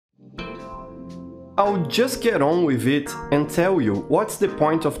I'll just get on with it and tell you what's the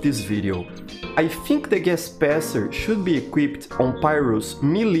point of this video. I think the gas passer should be equipped on Pyro's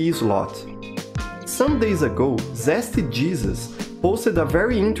melee slot. Some days ago, Zesty Jesus posted a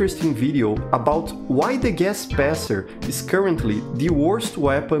very interesting video about why the gas passer is currently the worst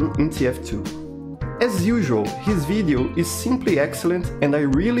weapon in TF2. As usual, his video is simply excellent and I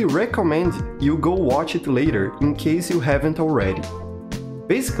really recommend you go watch it later in case you haven't already.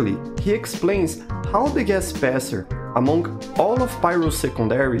 Basically, he explains how the gas passer, among all of Pyro's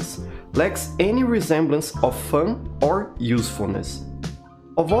secondaries, lacks any resemblance of fun or usefulness.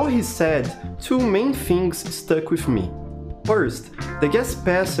 Of all he said, two main things stuck with me. First, the gas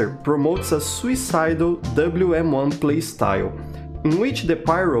passer promotes a suicidal WM1 playstyle, in which the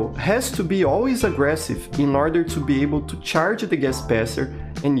Pyro has to be always aggressive in order to be able to charge the gas passer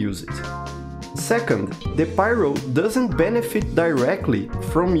and use it. Second, the Pyro doesn't benefit directly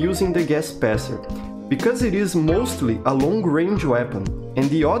from using the gas passer, because it is mostly a long-range weapon, and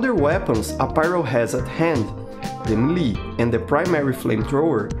the other weapons a Pyro has at hand, the melee and the primary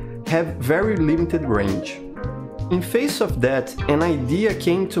flamethrower, have very limited range. In face of that, an idea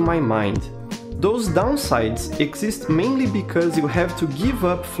came to my mind. Those downsides exist mainly because you have to give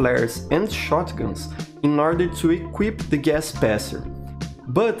up flares and shotguns in order to equip the gas passer.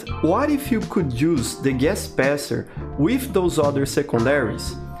 But what if you could use the gas passer with those other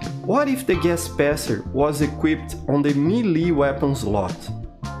secondaries? What if the gas passer was equipped on the melee weapon slot?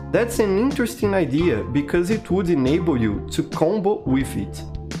 That's an interesting idea because it would enable you to combo with it.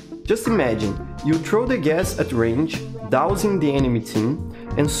 Just imagine, you throw the gas at range, dousing the enemy team,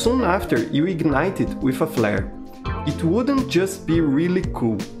 and soon after you ignite it with a flare. It wouldn't just be really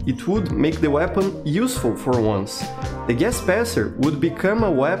cool, it would make the weapon useful for once. The gas passer would become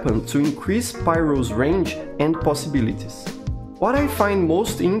a weapon to increase Pyro's range and possibilities. What I find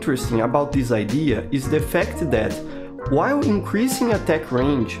most interesting about this idea is the fact that, while increasing attack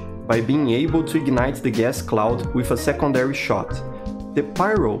range by being able to ignite the gas cloud with a secondary shot, the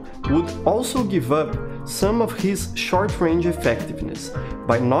Pyro would also give up some of his short-range effectiveness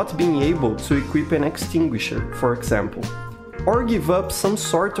by not being able to equip an extinguisher, for example, or give up some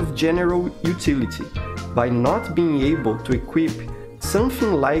sort of general utility by not being able to equip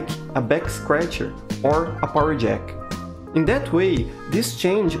something like a back scratcher or a power jack. In that way, this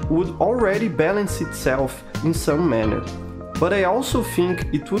change would already balance itself in some manner. But I also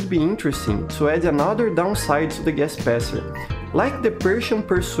think it would be interesting to add another downside to the gas passer, like the Persian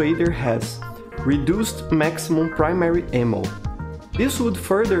Persuader has, reduced maximum primary ammo. This would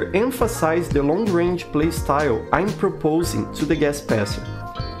further emphasize the long-range playstyle I'm proposing to the gas passer.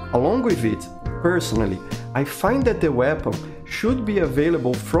 Along with it, personally, I find that the weapon should be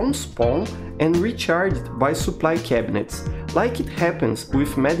available from spawn and recharged by supply cabinets, like it happens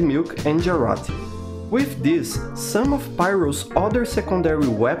with Mad Milk and Jarate. With this, some of Pyro's other secondary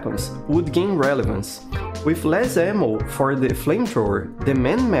weapons would gain relevance. With less ammo for the flamethrower, the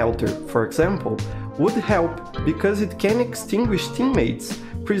Man Melter, for example, would help because it can extinguish teammates,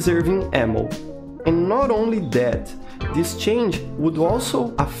 preserving ammo. And not only that, this change would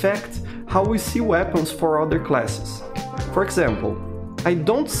also affect how we see weapons for other classes. For example, I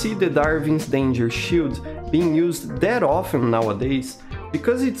don't see the Darwin's Danger Shield being used that often nowadays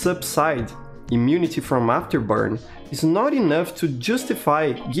because its upside, immunity from afterburn, is not enough to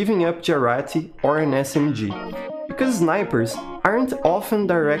justify giving up Jarate or an SMG, because snipers aren't often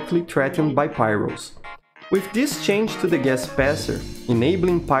directly threatened by Pyros. With this change to the gas passer,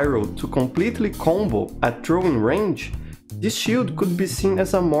 enabling Pyro to completely combo at throwing range, this shield could be seen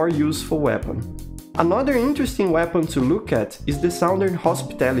as a more useful weapon. Another interesting weapon to look at is the Southern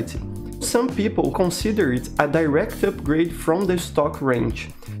Hospitality. Some people consider it a direct upgrade from the stock range,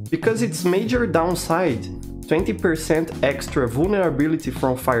 because its major downside, 20% extra vulnerability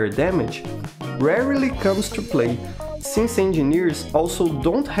from fire damage, rarely comes to play, since engineers also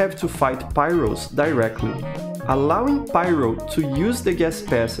don't have to fight Pyros directly. Allowing Pyro to use the gas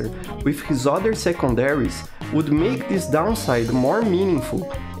passer with his other secondaries would make this downside more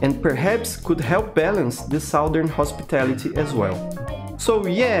meaningful and perhaps could help balance the Southern Hospitality as well. So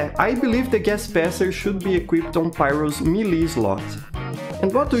yeah, I believe the gas passer should be equipped on Pyro's melee slot.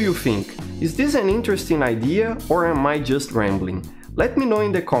 And what do you think? Is this an interesting idea or am I just rambling? Let me know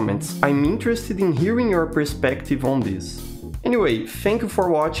in the comments, I'm interested in hearing your perspective on this. Anyway, thank you for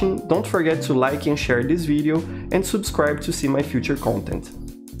watching, don't forget to like and share this video and subscribe to see my future content.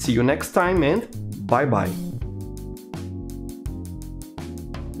 See you next time and bye bye!